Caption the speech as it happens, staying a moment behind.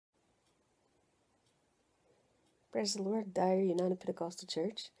Praise the Lord, Dyer United Pentecostal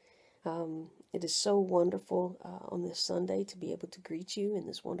Church. It is so wonderful on this Sunday to be able to greet you in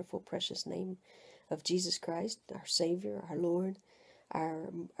this wonderful, precious name of Jesus Christ, our Savior, our Lord,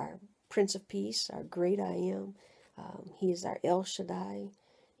 our Prince of Peace, our great I am. He is our El Shaddai.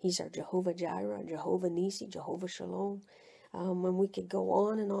 He's our Jehovah Jireh, Jehovah Nisi, Jehovah Shalom. And we could go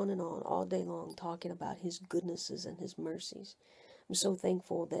on and on and on all day long talking about His goodnesses and His mercies. I'm so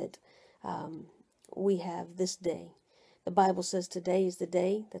thankful that we have this day. The Bible says today is the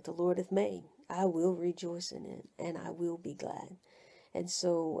day that the Lord hath made. I will rejoice in it, and I will be glad. And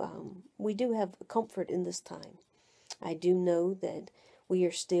so we do have comfort in this time. I do know that we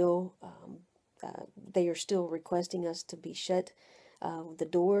are still, they are still requesting us to be shut the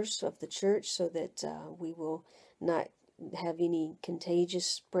doors of the church so that we will not have any contagious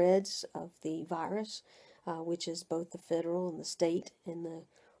spreads of the virus, which is both the federal and the state and the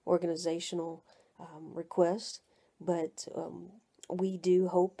organizational request. But we do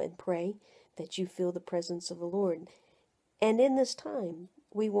hope and pray that you feel the presence of the Lord. And in this time,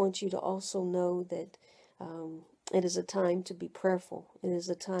 we want you to also know that it is a time to be prayerful. It is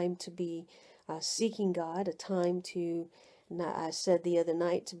a time to be seeking God, a time to, I said the other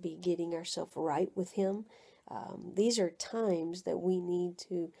night, to be getting ourselves right with Him. These are times that we need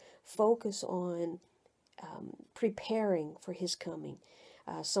to focus on preparing for His coming.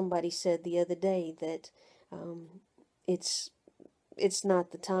 Somebody said the other day that it's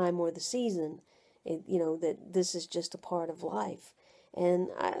not the time or the season, that this is just a part of life. And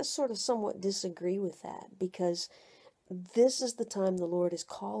I sort of somewhat disagree with that, because this is the time the Lord is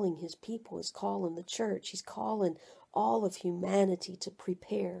calling His people, He's calling the church, He's calling all of humanity to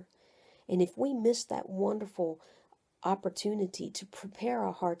prepare. And if we miss that wonderful opportunity to prepare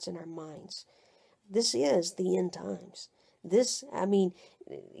our hearts and our minds, this is the end times. There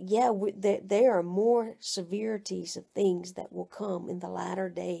are more severities of things that will come in the latter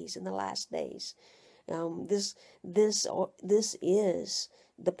days, in the last days. This is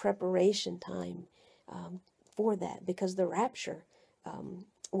the preparation time for that, because the rapture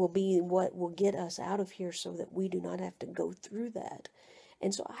will be what will get us out of here so that we do not have to go through that.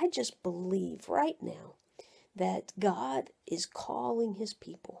 And so I just believe right now that God is calling His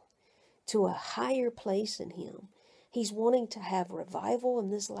people to a higher place in Him. He's wanting to have revival in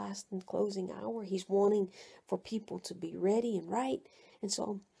this last and closing hour. He's wanting for people to be ready and right. And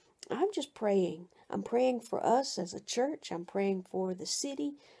so I'm just praying. I'm praying for us as a church. I'm praying for the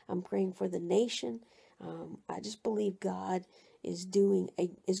city. I'm praying for the nation. I just believe God is going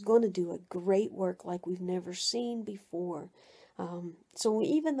to do a great work like we've never seen before. So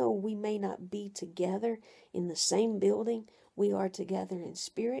even though we may not be together in the same building, we are together in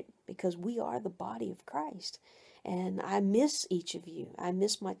spirit, because we are the body of Christ. And I miss each of you. I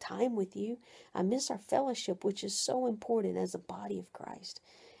miss my time with you. I miss our fellowship, which is so important as a body of Christ.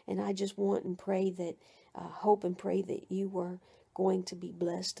 And I just want and pray that, hope and pray that you are going to be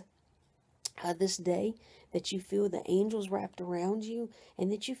blessed this day, that you feel the angels wrapped around you,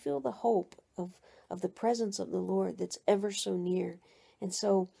 and that you feel the hope of the presence of the Lord that's ever so near. And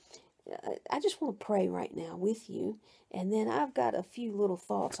so I just want to pray right now with you, and then I've got a few little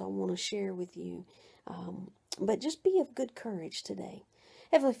thoughts I want to share with you. But just be of good courage today.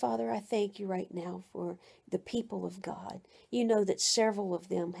 Heavenly Father, I thank you right now for the people of God. You know that several of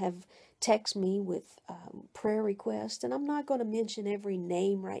them have texted me with prayer requests, and I'm not going to mention every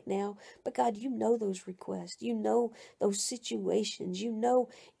name right now, but God, you know those requests. You know those situations. You know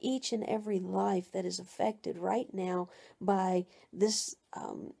each and every life that is affected right now by this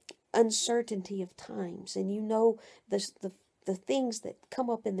uncertainty of times, and you know the things that come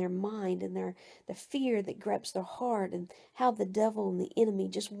up in their mind, and the fear that grabs their heart, and how the devil and the enemy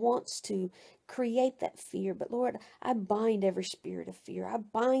just wants to create that fear. But Lord, I bind every spirit of fear. I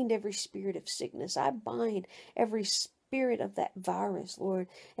bind every spirit of sickness. I bind every spirit of that virus, Lord,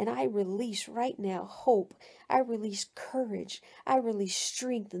 and I release right now hope. I release courage. I release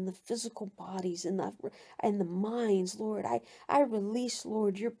strength in the physical bodies and the minds, Lord. I release,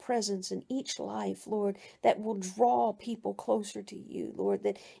 Lord, your presence in each life, Lord, that will draw people closer to you, Lord,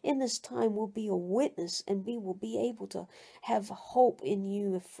 that in this time we'll be a witness, and we will be able to have hope in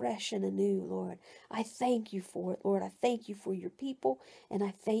you afresh and anew, Lord. I thank you for it, Lord. I thank you for your people, and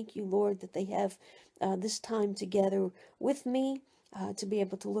I thank you, Lord, that they have this time together with me, to be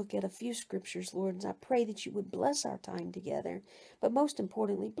able to look at a few scriptures, Lord. And I pray that you would bless our time together, but most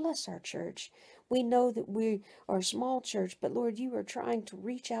importantly, bless our church. We know that we are a small church, but Lord, you are trying to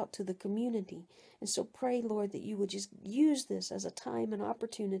reach out to the community. And so pray, Lord, that you would just use this as a time and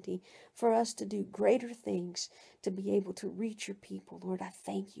opportunity for us to do greater things, to be able to reach your people. Lord, I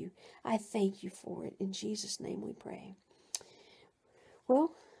thank you. I thank you for it. In Jesus' name we pray.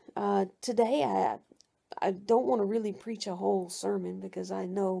 Well, today I don't want to really preach a whole sermon because I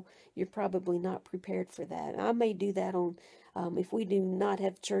know you're probably not prepared for that. I may do that on, if we do not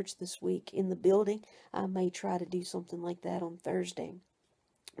have church this week in the building, I may try to do something like that on Thursday.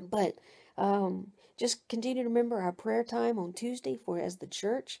 But just continue to remember our prayer time on Tuesday for as the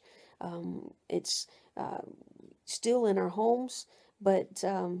church. It's still in our homes, but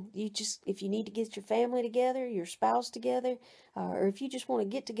you just, if you need to get your family together, your spouse together, or if you just want to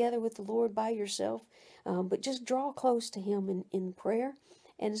get together with the Lord by yourself, but just draw close to Him in prayer.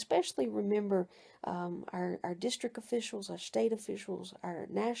 And especially remember our district officials, our state officials, our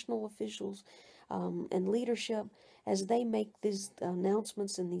national officials, and leadership as they make these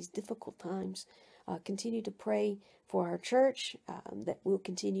announcements in these difficult times. Continue to pray for our church, that we'll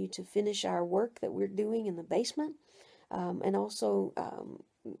continue to finish our work that we're doing in the basement, and also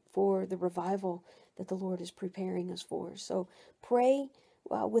for the revival that the Lord is preparing us for. So pray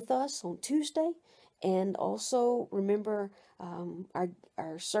with us on Tuesday, and also remember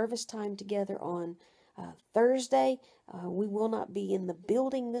our service time together on Thursday. We will not be in the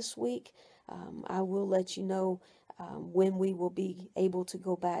building this week. I will let you know when we will be able to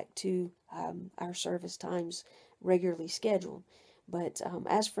go back to our service times regularly scheduled. But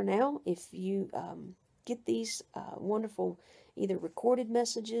as for now, if you get these wonderful either recorded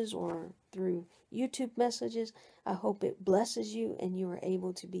messages or through YouTube messages, I hope it blesses you and you are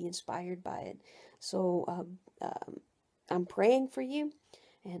able to be inspired by it. So I'm praying for you,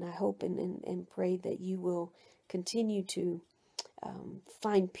 and I hope and pray that you will continue to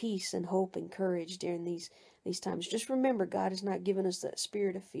find peace and hope and courage during these times. Just remember, God has not given us that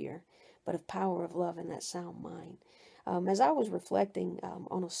spirit of fear, but of power, of love, and that sound mind. As I was reflecting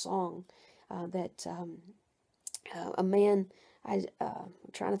on a song that a man, I'm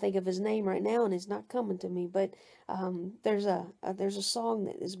trying to think of his name right now, and it's not coming to me, but there's a song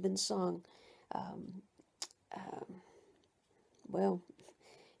that has been sung. Well,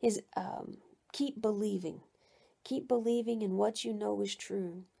 is keep believing. Keep believing in what you know is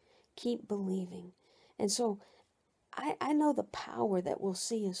true. Keep believing. And so I know the power that will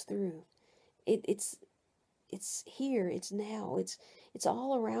see us through. It's here, it's now, it's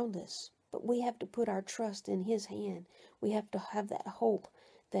all around us. But we have to put our trust in His hand. We have to have that hope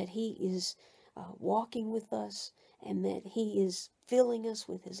that He is walking with us, and that He is filling us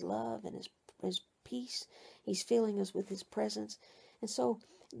with His love and His peace. He's filling us with His presence. And so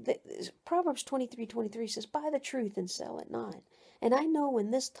Proverbs 23:23 says, buy the truth and sell it not. And I know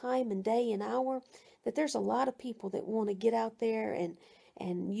in this time and day and hour that there's a lot of people that want to get out there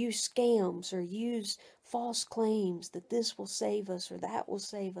and use scams or use false claims that this will save us or that will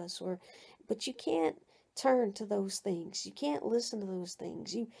save us, but you can't turn to those things. You can't listen to those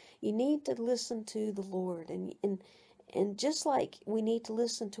things. You need to listen to the Lord, and just like we need to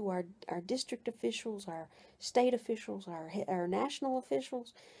listen to our district officials, our state officials, our national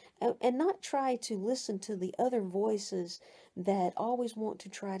officials, and not try to listen to the other voices that always want to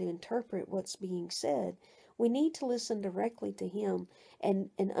try to interpret what's being said. We need to listen directly to Him and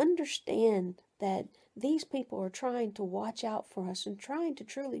understand that these people are trying to watch out for us and trying to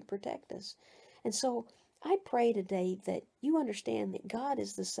truly protect us. And so I pray today that you understand that God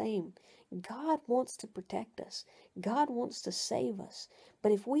is the same. God wants to protect us. God wants to save us.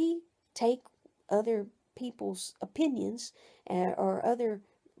 But if we take other people's opinions or other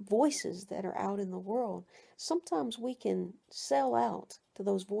voices that are out in the world, sometimes we can sell out to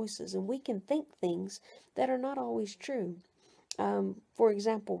those voices, and we can think things that are not always true. For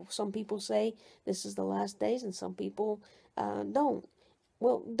example, some people say this is the last days, and some people don't.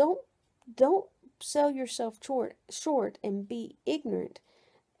 Well, don't sell yourself short and be ignorant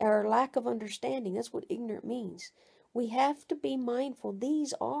or lack of understanding. That's what ignorant means. We have to be mindful.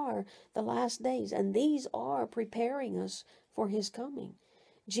 These are the last days, and these are preparing us for His coming.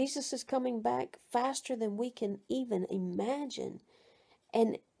 Jesus is coming back faster than we can even imagine.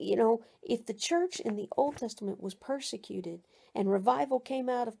 And, if the church in the Old Testament was persecuted and revival came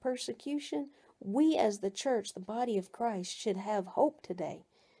out of persecution, we as the church, the body of Christ, should have hope today.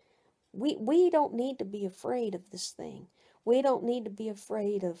 We don't need to be afraid of this thing. We don't need to be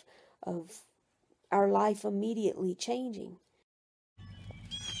afraid of our life immediately changing.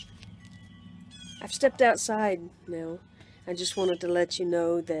 I've stepped outside now, I just wanted to let you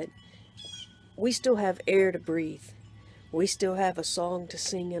know that we still have air to breathe. We still have a song to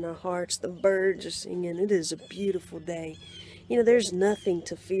sing in our hearts. The birds are singing. It is a beautiful day. You know, there's nothing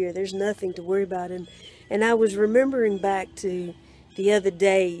to fear. There's nothing to worry about. And I was remembering back to the other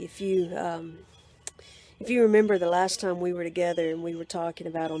day, if you remember the last time we were together and we were talking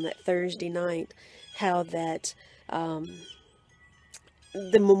about on that Thursday night, how that the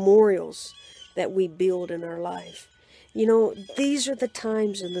memorials that we build in our life. You know, these are the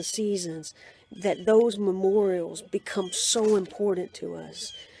times and the seasons that those memorials become so important to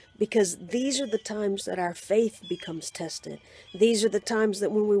us, because these are the times that our faith becomes tested. These are the times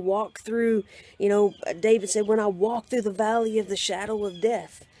that when we walk through, you know, David said, when I walk through the valley of the shadow of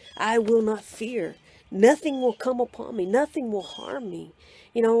death, I will not fear. Nothing will come upon me. Nothing will harm me.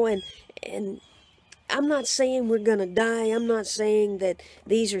 You know, and I'm not saying we're going to die. I'm not saying that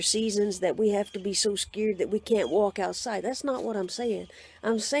these are seasons that we have to be so scared that we can't walk outside. That's not what I'm saying.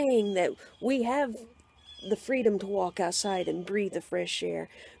 I'm saying that we have the freedom to walk outside and breathe the fresh air.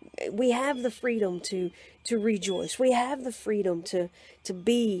 We have the freedom to rejoice. We have the freedom to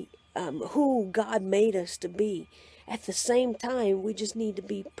be who God made us to be. At the same time, we just need to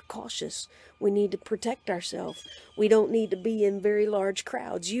be cautious. We need to protect ourselves. We don't need to be in very large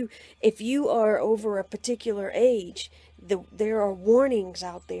crowds. If you are over a particular age, there are warnings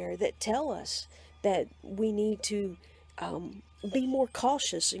out there that tell us that we need to be more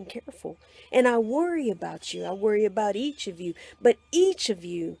cautious and careful. And I worry about you. I worry about each of you. But each of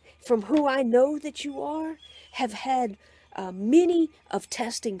you, from who I know that you are, have had many of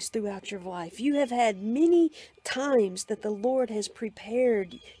testings throughout your life. You have had many times that the Lord has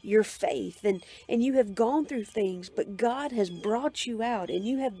prepared your faith, and you have gone through things, but God has brought you out, and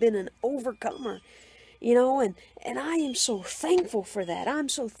you have been an overcomer. You know, and I am so thankful for that. I'm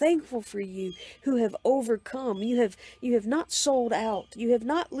so thankful for you who have overcome. You have not sold out. You have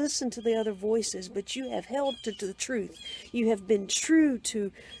not listened to the other voices, but you have held to the truth. You have been true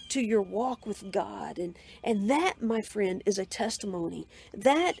to your walk with God. And that, my friend, is a testimony.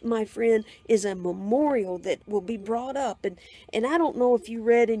 That, my friend, is a memorial that will be brought up. And I don't know if you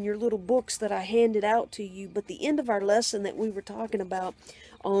read in your little books that I handed out to you, but the end of our lesson that we were talking about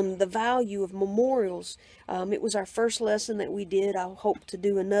on the value of memorials. It was our first lesson that we did. I'll hope to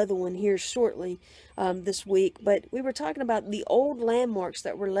do another one here shortly this week. But we were talking about the old landmarks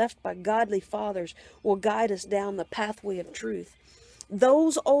that were left by godly fathers will guide us down the pathway of truth.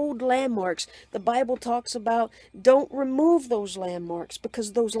 Those old landmarks, the Bible talks about, don't remove those landmarks,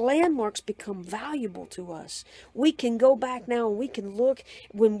 because those landmarks become valuable to us. We can go back now and we can look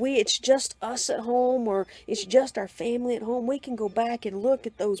when it's just us at home or it's just our family at home. We can go back and look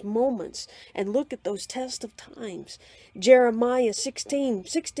at those moments and look at those tests of times. Jeremiah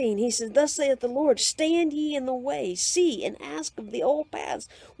 16:16, he says, thus saith the Lord, stand ye in the way, see and ask of the old paths,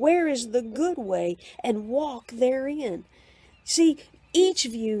 where is the good way, and walk therein. See, each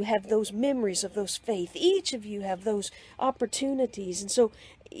of you have those memories of those faith. Each of you have those opportunities. And so,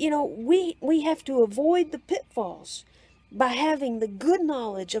 you know, we have to avoid the pitfalls by having the good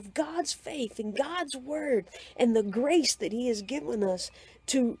knowledge of God's faith and God's word and the grace that he has given us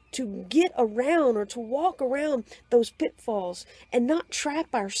to get around or to walk around those pitfalls and not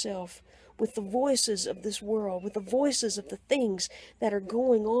trap ourselves with the voices of this world, with the voices of the things that are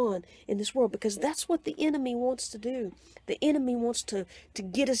going on in this world, because that's what the enemy wants to do. The enemy wants to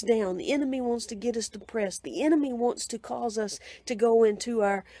get us down. The enemy wants to get us depressed. The enemy wants to cause us to go into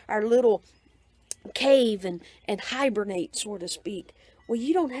our little cave and hibernate, so to speak. Well,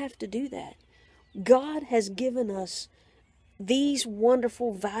 you don't have to do that. God has given us these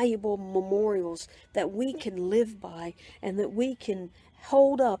wonderful, valuable memorials that we can live by and that we can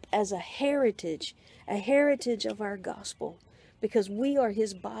hold up as a heritage of our gospel, because we are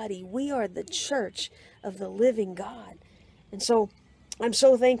his body. We are the church of the living God. And so I'm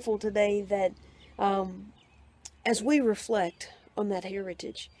so thankful today that as we reflect on that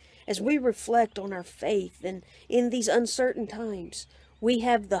heritage, as we reflect on our faith, and in these uncertain times, we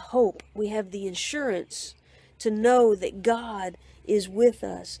have the hope, we have the assurance to know that God is with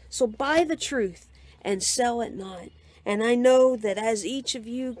us. So buy the truth and sell it not. And I know that as each of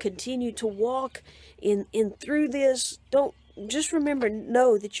you continue to walk in through this, don't just remember,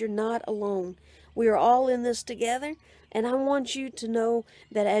 know that you're not alone. We are all in this together. And I want you to know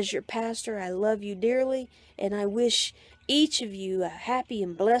that as your pastor, I love you dearly. And I wish each of you a happy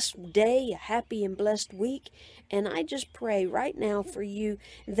and blessed day, a happy and blessed week. And I just pray right now for you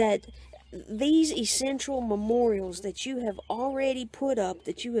that these essential memorials that you have already put up,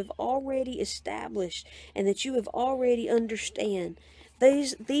 that you have already established, and that you have already understand,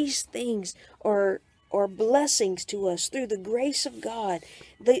 these things are are blessings to us through the grace of God.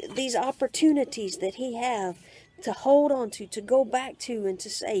 These opportunities that He have to hold on to go back to, and to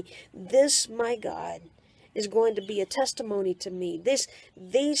say, this, my God, is going to be a testimony to me.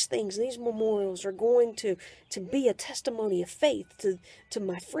 These things, these memorials are going to be a testimony of faith to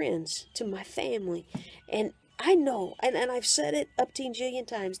my friends, to my family. And I know, and I've said it up to a jillion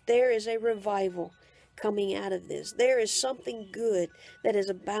times, there is a revival coming out of this. There is something good that is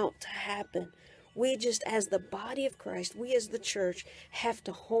about to happen. We just, as the body of Christ, we as the church, have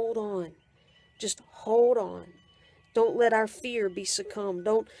to hold on. Just hold on. Don't let our fear be succumbed.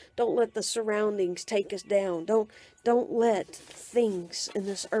 Don't let the surroundings take us down. Don't let things in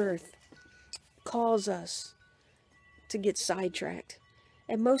this earth cause us to get sidetracked.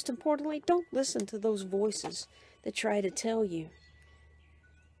 And most importantly, don't listen to those voices that try to tell you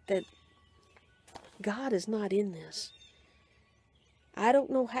that God is not in this. I don't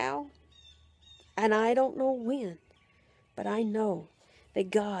know how, and I don't know when, but I know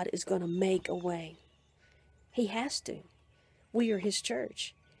that God is going to make a way. He has to. We are His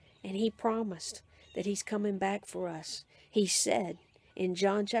church, and He promised that He's coming back for us. He said in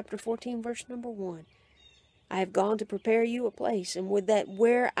John chapter 14, verse number 1, I have gone to prepare you a place, and with that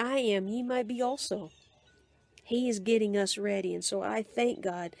where I am, ye might be also. He is getting us ready, and so I thank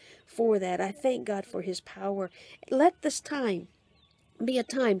God for that. I thank God for His power. Let this time be a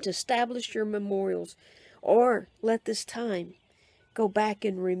time to establish your memorials, or let this time go back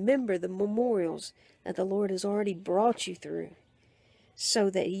and remember the memorials that the Lord has already brought you through, so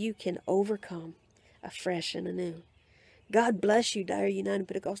that you can overcome afresh and anew. God bless you, Dyer United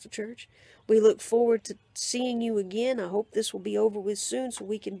Pentecostal Church. We look forward to seeing you again. I hope this will be over with soon so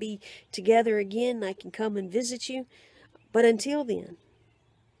we can be together again and I can come and visit you. But until then,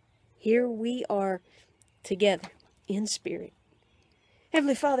 here we are together in spirit.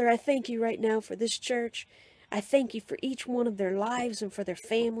 Heavenly Father, I thank you right now for this church. I thank you for each one of their lives and for their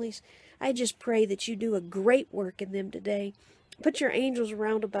families. I just pray that you do a great work in them today. Put your angels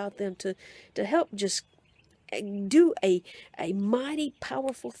around about them to help just do a mighty,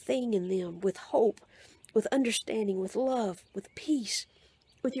 powerful thing in them, with hope, with understanding, with love, with peace,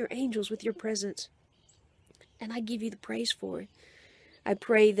 with your angels, with your presence. And I give you the praise for it. I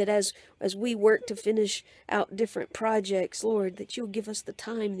pray that as we work to finish out different projects, Lord, that you'll give us the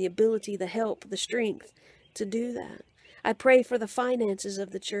time, the ability, the help, the strength to do that. I pray for the finances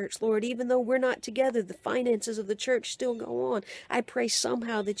of the church, Lord. Even though we're not together, the finances of the church still go on. I pray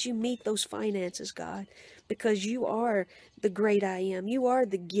somehow that you meet those finances, God, because you are the great I am. You are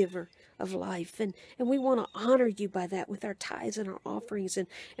the giver of life. And we want to honor you by that with our tithes and our offerings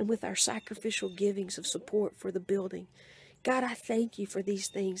and with our sacrificial givings of support for the building. God, I thank you for these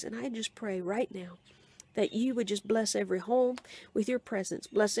things. And I just pray right now that you would just bless every home with your presence.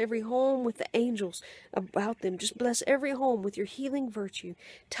 Bless every home with the angels about them. Just bless every home with your healing virtue,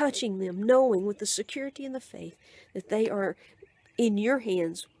 touching them, knowing with the security and the faith that they are in your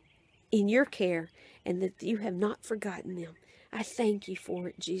hands, in your care, and that you have not forgotten them. I thank you for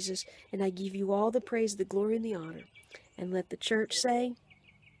it, Jesus, and I give you all the praise, the glory, and the honor. And let the church say,